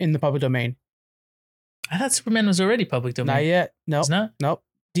there in the public domain. I thought Superman was already public domain. Not yet. Nope. It's not? Nope.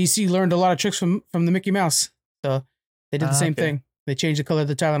 DC learned a lot of tricks from the Mickey Mouse. So they did the same thing. They changed the color of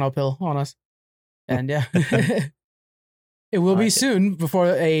the Tylenol pill on us. And yeah. It will be soon before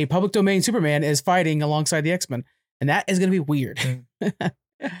a public domain Superman is fighting alongside the X-Men. And that is going to be weird.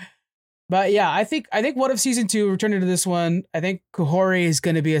 But yeah, I think What If Season 2, returning to this one, I think Kahori is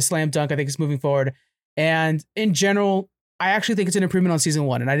going to be a slam dunk. I think it's moving forward. And in general, I actually think it's an improvement on Season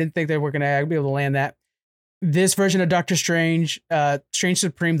 1. And I didn't think they were going to be able to land that. This version of Doctor Strange, Strange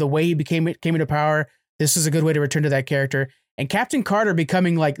Supreme, the way he came into power, this is a good way to return to that character. And Captain Carter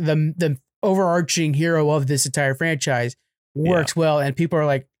becoming like the overarching hero of this entire franchise works well. And people are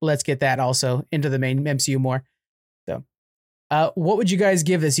like, let's get that also into the main MCU more. So what would you guys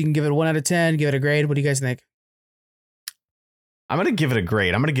give this? You can give it a 1 out of 10, give it a grade. What do you guys think? I'm going to give it a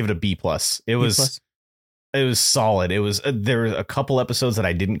grade. I'm going to give it a B+. It was solid. It was there were a couple episodes that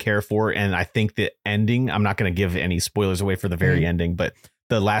I didn't care for, and I think the ending, I'm not going to give any spoilers away for the very ending, but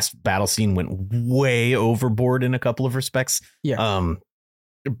the last battle scene went way overboard in a couple of respects. Yeah.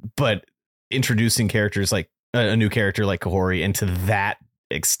 But introducing characters like a new character like Kahori, and to that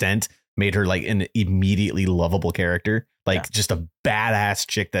extent made her like an immediately lovable character, like just a badass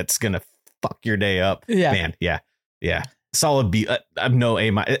chick that's going to fuck your day up. Yeah, man. Yeah. Solid B. I'm no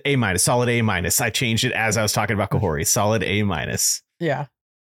A minus. Solid A minus. I changed it as I was talking about Kahori. Solid A minus. Yeah.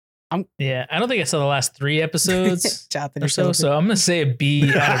 I don't think I saw the last 3 episodes or so. So I'm gonna say a B. I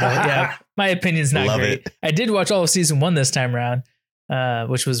don't know. Yeah, my opinion's not great. I did watch all of Season 1 this time around,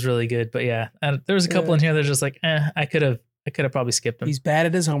 which was really good. But yeah, there was a couple in here that are just like, I could have probably skipped them. He's bad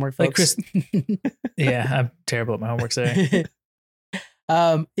at his homework, folks. Like Chris. Yeah, I'm terrible at my homework. Sorry.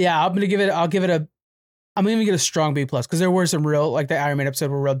 Yeah, I'm gonna give it I'm going to get a strong B+, because there were some real, like the Iron Man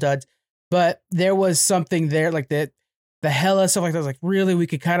episode were real duds, but there was something there, like the Hela stuff like that. Was like, really, we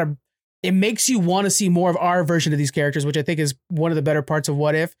could kind of, it makes you want to see more of our version of these characters, which I think is one of the better parts of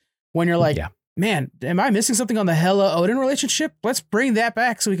What If, when you're like, man, am I missing something on the Hela Odin relationship? Let's bring that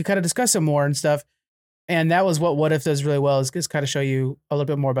back so we could kind of discuss it more and stuff. And that was what If does really well, is kind of show you a little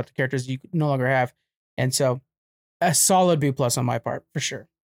bit more about the characters you no longer have. And so a solid B+ on my part, for sure.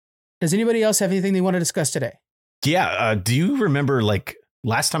 Does anybody else have anything they want to discuss today? Yeah. Do you remember, like,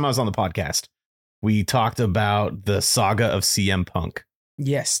 last time I was on the podcast, we talked about the saga of CM Punk?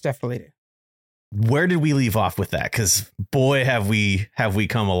 Yes, definitely. Where did we leave off with that? Because boy, have we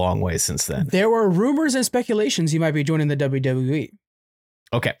come a long way since then. There were rumors and speculations he might be joining the WWE.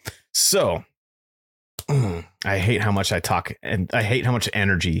 Okay. So I hate how much I talk, and I hate how much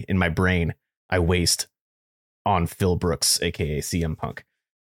energy in my brain I waste on Phil Brooks, aka CM Punk.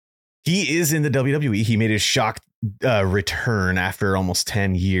 He is in the WWE. He made his shock return after almost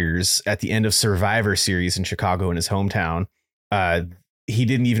 10 years at the end of Survivor Series in Chicago in his hometown. He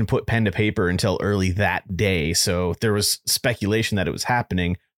didn't even put pen to paper until early that day. So there was speculation that it was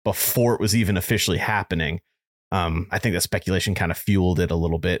happening before it was even officially happening. I think that speculation kind of fueled it a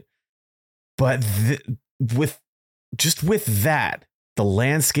little bit. But with that, the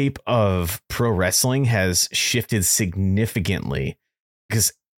landscape of pro wrestling has shifted significantly,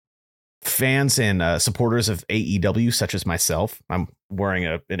 because fans and supporters of AEW, such as myself, I'm wearing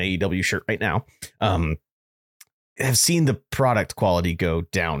an AEW shirt right now, have seen the product quality go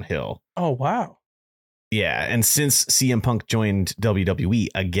downhill. Oh, wow. Yeah. And since CM Punk joined WWE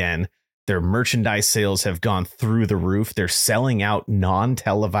again, their merchandise sales have gone through the roof. They're selling out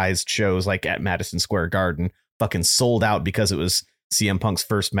non-televised shows like at Madison Square Garden, fucking sold out because it was CM Punk's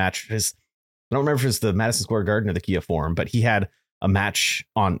first match. I don't remember if it was the Madison Square Garden or the Kia Forum, but he had a match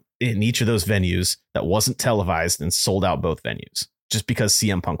in each of those venues that wasn't televised and sold out both venues just because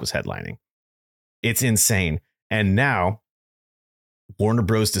CM Punk was headlining. It's insane. And now Warner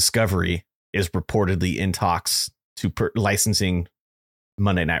Bros. Discovery is reportedly in talks to licensing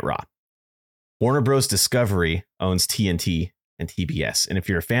Monday Night Raw. Warner Bros. Discovery owns TNT and TBS. And if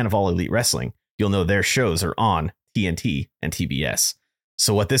you're a fan of All Elite Wrestling, you'll know their shows are on TNT and TBS.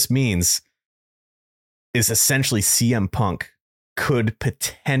 So what this means is essentially CM Punk could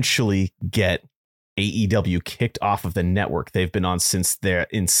potentially get AEW kicked off of the network they've been on since their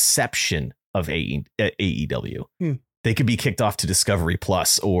inception of AEW. They could be kicked off to Discovery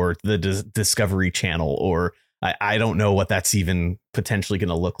Plus or the Discovery Channel, or I don't know what that's even potentially going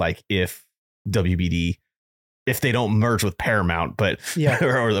to look like if WBD, if they don't merge with Paramount, but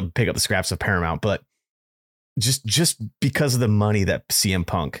or pick up the scraps of Paramount, but just because of the money that CM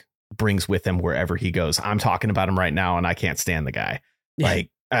Punk brings with him wherever he goes. I'm talking about him right now and I can't stand the guy. Like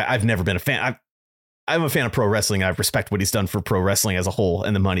I've never been a fan. I'm a fan of pro wrestling. I respect what he's done for pro wrestling as a whole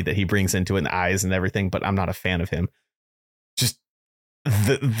and the money that he brings into it and the eyes and everything, but I'm not a fan of him. Just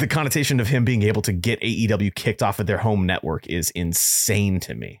the connotation of him being able to get AEW kicked off of their home network is insane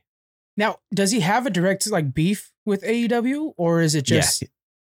to me. Now, does he have a direct like beef with AEW, or is it just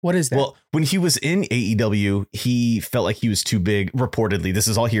what is that? Well, when he was in AEW, he felt like he was too big. Reportedly, this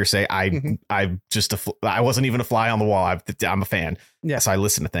is all hearsay. I wasn't even a fly on the wall. I'm a fan. Yeah. So I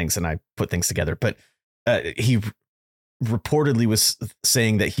listen to things and I put things together. But he reportedly was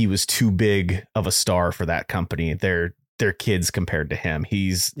saying that he was too big of a star for that company. They're kids compared to him.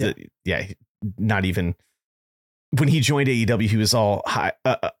 He's not even. When he joined AEW, he was all high,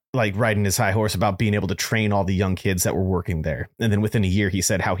 like riding his high horse about being able to train all the young kids that were working there. And then within a year, he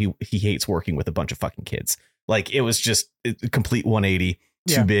said how he hates working with a bunch of fucking kids. Like it was just a complete 180,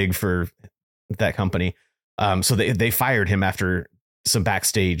 too big for that company. So they fired him after some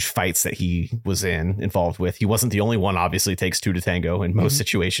backstage fights that he was involved with. He wasn't the only one. Obviously, it takes two to tango in most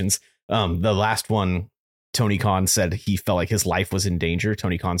situations. The last one, Tony Khan said he felt like his life was in danger.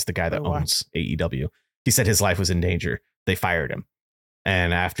 Tony Khan's the guy that owns AEW. He said his life was in danger. They fired him.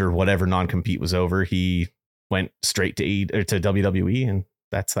 And after whatever non-compete was over, he went straight to WWE. And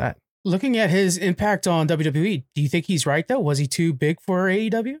that's that. Looking at his impact on WWE, do you think he's right, though? Was he too big for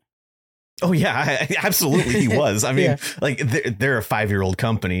AEW? Oh, yeah, absolutely. He was. I mean, like they're a 5-year-old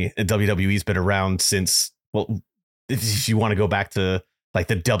company. WWE's been around since, well, if you want to go back to like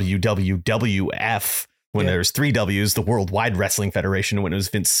the WWF, when there's 3 W's, the Worldwide Wrestling Federation, when it was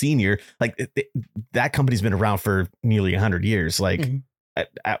Vince Senior, like that company's been around for nearly 100 years. Like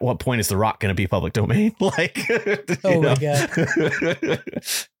at what point is The Rock going to be public domain? Like, my God.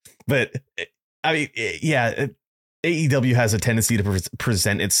 But I mean, AEW has a tendency to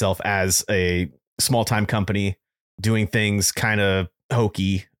present itself as a small time company doing things kind of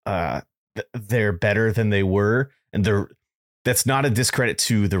hokey. They're better than they were. And that's not a discredit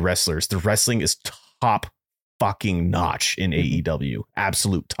to the wrestlers. The wrestling is top fucking notch in AEW,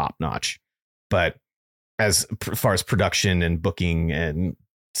 absolute top notch. But as far as production and booking and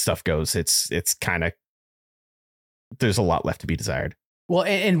stuff goes, it's kind of, there's a lot left to be desired. Well,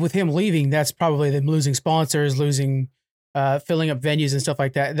 and with him leaving, that's probably them losing sponsors, losing filling up venues and stuff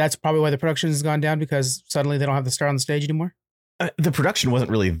like that. That's probably why the production has gone down, because suddenly they don't have the star on the stage anymore. The production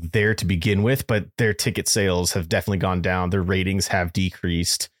wasn't really there to begin with, but their ticket sales have definitely gone down. Their ratings have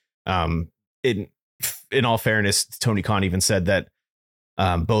decreased. In all fairness, Tony Khan even said that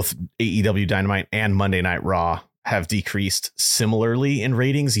both AEW Dynamite and Monday Night Raw have decreased similarly in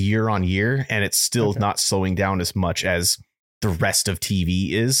ratings year on year, and it's still not slowing down as much as the rest of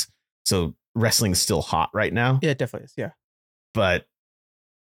TV is. So wrestling is still hot right now. Yeah, it definitely is. Yeah. But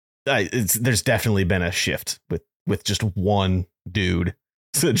there's definitely been a shift with just one dude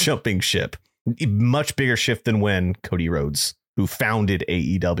jumping ship. Much bigger shift than when Cody Rhodes, who founded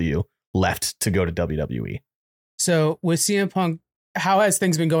AEW, left to go to WWE. So with CM Punk, how has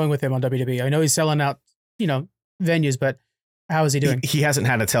things been going with him on WWE? I know he's selling out, venues, but how is he doing? He hasn't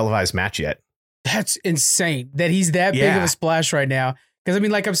had a televised match yet. That's insane that he's that big of a splash right now. Because I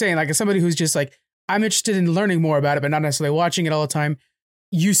mean, like I'm saying, like as somebody who's just like, I'm interested in learning more about it, but not necessarily watching it all the time.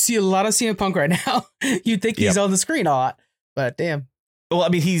 You see a lot of CM Punk right now. You think he's on the screen a lot, but damn. Well, I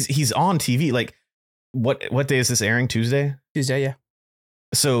mean, he's on TV. Like what day is this airing? Tuesday? Tuesday. Yeah.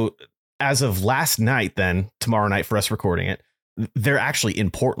 So as of last night, then tomorrow night for us recording it, they're actually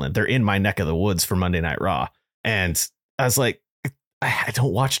in Portland. They're in my neck of the woods for Monday Night Raw. And I was like, I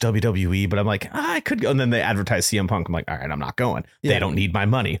don't watch WWE, but I'm like, I could go. And then they advertise CM Punk. I'm like, all right, I'm not going. Yeah. They don't need my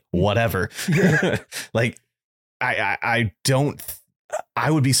money. Whatever. Like, I don't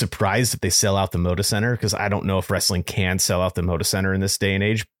I would be surprised if they sell out the Moda Center, because I don't know if wrestling can sell out the Moda Center in this day and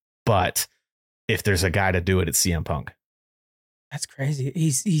age. But if there's a guy to do it, it's CM Punk. That's crazy.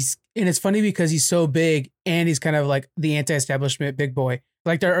 He's and it's funny because he's so big and he's kind of like the anti-establishment big boy,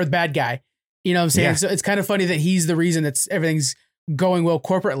 like the bad guy. You know what I'm saying? Yeah. So it's kind of funny that he's the reason that everything's going well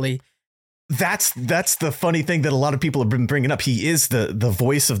corporately. That's the funny thing that a lot of people have been bringing up. He is the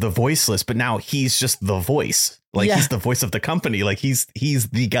voice of the voiceless, but now he's just the voice. Like he's the voice of the company. Like he's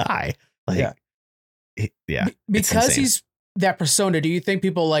the guy. Like because he's that persona. Do you think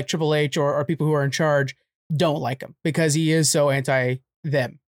people like Triple H or people who are in charge don't like him because he is so anti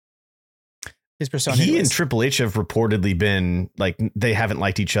them? His persona. He and Triple H have reportedly been like, they haven't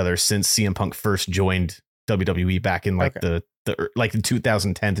liked each other since CM Punk first joined WWE back in like the like in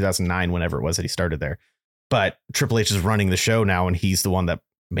 2010, 2009, whenever it was that he started there. But Triple H is running the show now, and he's the one that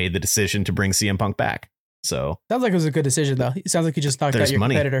made the decision to bring CM Punk back. So sounds like it was a good decision, though. It sounds like he just knocked out your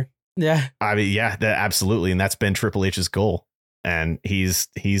competitor. Yeah, I mean, yeah, absolutely, and that's been Triple H's goal, and he's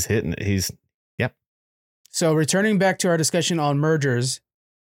hitting it. Yep. So returning back to our discussion on mergers,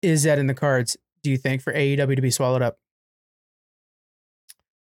 is that in the cards? Do you think for AEW to be swallowed up?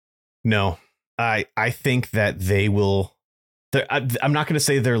 No, I think that they will. I'm not going to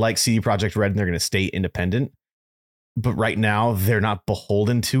say they're like CD Projekt Red and they're going to stay independent, but right now they're not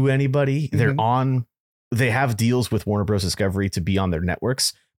beholden to anybody. Mm-hmm. They have deals with Warner Bros. Discovery to be on their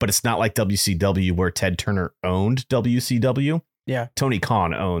networks, but it's not like WCW where Ted Turner owned WCW. Yeah. Tony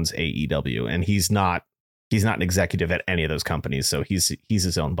Khan owns AEW, and he's not an executive at any of those companies. So he's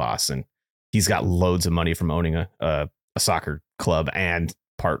his own boss, and he's got loads of money from owning a soccer club, and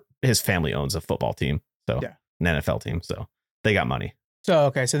his family owns a football team. So an NFL team. So they got money.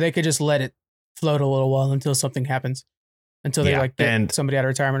 So they could just let it float a little while until something happens, until they get somebody out of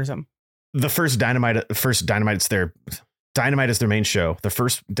retirement or something. The first Dynamite is their main show. The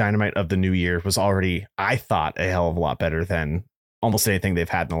first Dynamite of the new year was already, I thought, a hell of a lot better than almost anything they've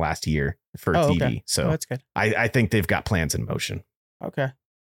had in the last year for TV. Okay. So that's good. I think they've got plans in motion. Okay.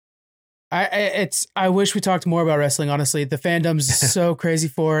 I wish we talked more about wrestling. Honestly, the fandom's so crazy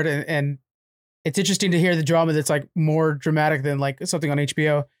for it, and it's interesting to hear the drama that's like more dramatic than like something on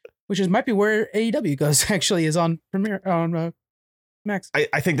HBO, which might be where AEW goes. Actually, is on Premiere on Max.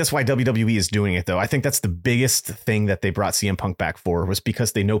 I think that's why WWE is doing it, though. I think that's the biggest thing that they brought CM Punk back for, was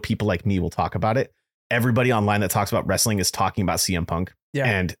because they know people like me will talk about it. Everybody online that talks about wrestling is talking about CM Punk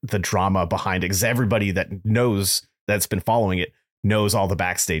and the drama behind it, because everybody that knows that's been following it knows all the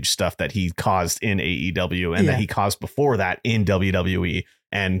backstage stuff that he caused in AEW and that he caused before that in WWE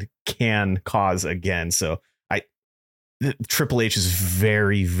and can cause again. So Triple H is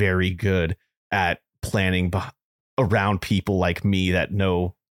very, very good at planning around people like me that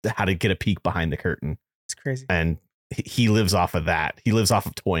know how to get a peek behind the curtain. It's crazy. And he lives off of that. He lives off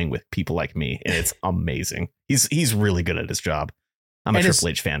of toying with people like me, and it's amazing. He's really good at his job. I'm a Triple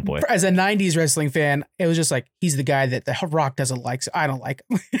H fanboy. As a 90s wrestling fan, it was just like, he's the guy that The Rock doesn't like, so I don't like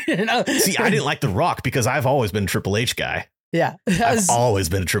him. See, I didn't like The Rock because I've always been a Triple H guy. Yeah. I've always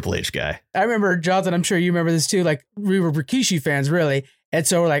been a Triple H guy. I remember, Jonathan, I'm sure you remember this too, like we were Rikishi fans, really. And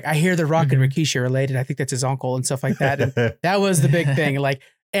so we're like, I hear The Rock and Rikishi are related. I think that's his uncle and stuff like that. And that was the big thing. Like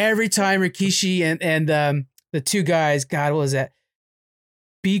every time Rikishi and the two guys, God, what was that?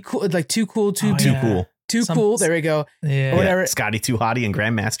 Be cool, like Too Cool, Too Cool. There we go. Yeah. Whatever. Scotty Too Hottie and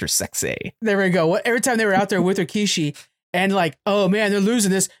Grandmaster Sexy. There we go. Every time they were out there with Rikishi and like, oh man, they're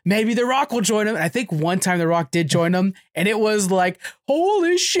losing this. Maybe The Rock will join them. And I think one time The Rock did join them, and it was like,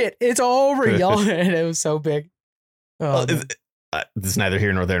 holy shit, it's over, y'all. And it was so big. Oh, this is neither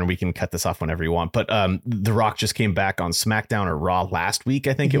here nor there, and we can cut this off whenever you want. But The Rock just came back on SmackDown or Raw last week,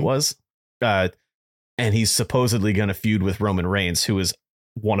 I think it was. And he's supposedly going to feud with Roman Reigns, who is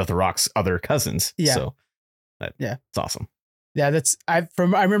one of The Rock's other cousins. Yeah. So it's awesome. Yeah, I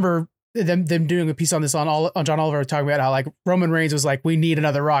remember them doing a piece on this on John Oliver talking about how like Roman Reigns was like, we need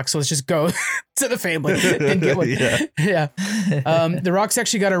another Rock, so let's just go to the family and get one. Yeah. The Rock's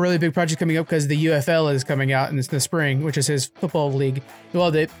actually got a really big project coming up because the UFL is coming out in the spring, which is his football league. Well,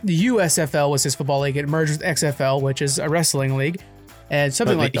 the USFL was his football league. It merged with XFL, which is a wrestling league. And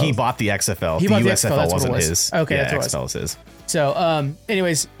something like that. He bought the XFL. The USFL wasn't his. Okay, yeah, that's XFL is his. So,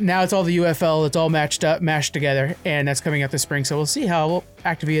 anyways, now it's all the UFL. It's all mashed together, and that's coming out this spring. So we'll see how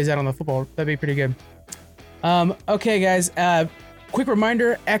active he is out on the football. That'd be pretty good. Okay, guys. Quick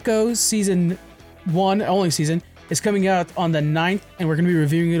reminder: Echo season 1, only season, is coming out on the 9th, and we're going to be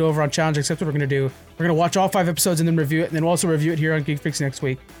reviewing it over on Challenge. Except what we're going to do: we're going to watch all 5 episodes and then review it, and then we'll also review it here on Geek Freaks next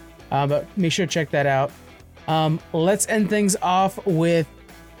week. But make sure to check that out. Let's end things off with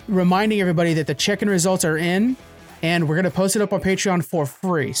reminding everybody that the check-in results are in. and we're gonna post it up on Patreon for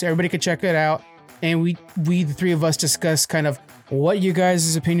free, so everybody can check it out. And we the three of us discuss kind of what you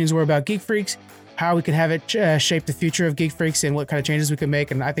guys' opinions were about Geek Freaks, how we could have it shape the future of Geek Freaks, and what kind of changes we can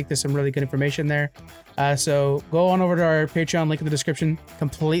make. And I think there's some really good information there. So go on over to our Patreon, link in the description,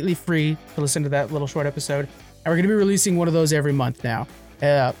 completely free to listen to that little short episode. And we're going to be releasing one of those every month now.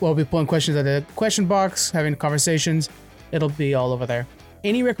 We'll be pulling questions out of the question box, having conversations. It'll be all over there.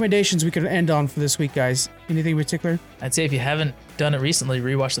 Any recommendations we could end on for this week, guys? Anything in particular? I'd say if you haven't done it recently,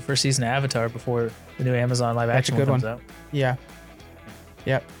 rewatch the first season of Avatar before the new Amazon live action one comes out. Yeah.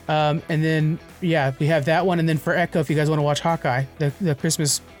 Yep. And then, yeah, we have that one. And then for Echo, if you guys want to watch Hawkeye, the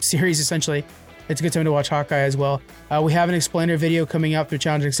Christmas series, essentially, it's a good time to watch Hawkeye as well. We have an explainer video coming out through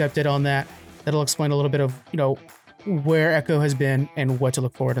Challenge Accepted on that. That'll explain a little bit of, where Echo has been and what to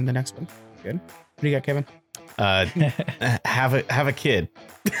look forward in the next one. Good. What do you got, Kevin? Have a kid.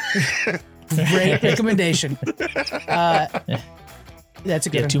 Great recommendation. That's a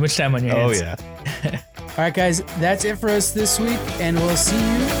good one. Too much time on your hands. Oh, yeah. All right, guys, that's it for us this week, and we'll see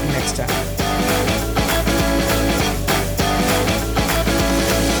you next time.